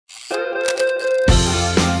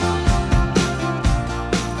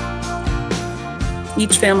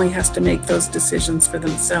Each family has to make those decisions for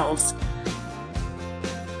themselves.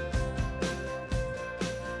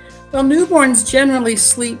 Well, newborns generally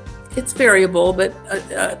sleep, it's variable, but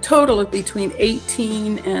a total of between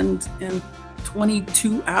 18 and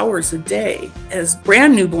 22 hours a day. As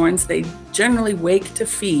brand newborns, they generally wake to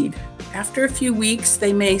feed. After a few weeks,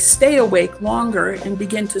 they may stay awake longer and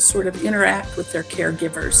begin to sort of interact with their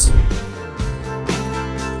caregivers.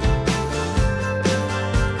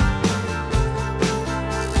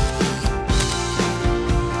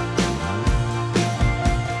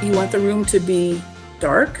 You want the room to be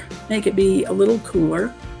dark, make it be a little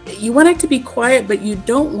cooler. You want it to be quiet, but you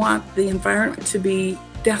don't want the environment to be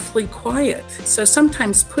deathly quiet. So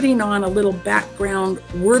sometimes putting on a little background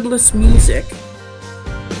wordless music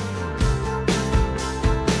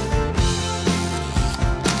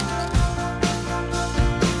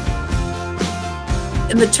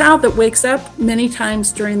and the child that wakes up many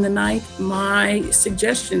times during the night, my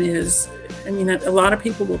suggestion is, a lot of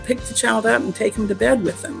people will pick the child up and take him to bed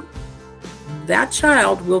with them. That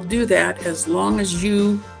child will do that as long as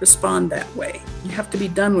you respond that way. You have to be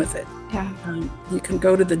done with it. Yeah. You can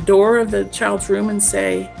go to the door of the child's room and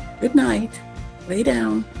say, "Good night, lay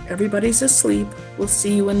down, everybody's asleep, we'll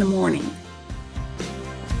see you in the morning."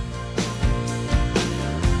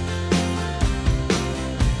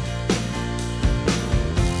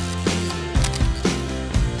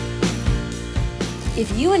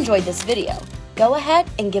 If you enjoyed this video, go ahead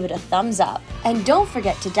and give it a thumbs up. And don't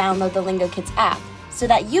forget to download the Lingokids app so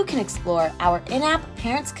that you can explore our in-app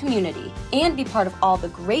parents community and be part of all the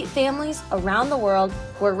great families around the world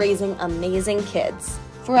who are raising amazing kids.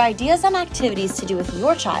 For ideas on activities to do with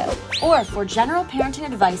your child, or for general parenting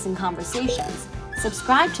advice and conversations,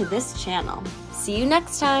 subscribe to this channel. See you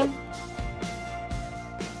next time.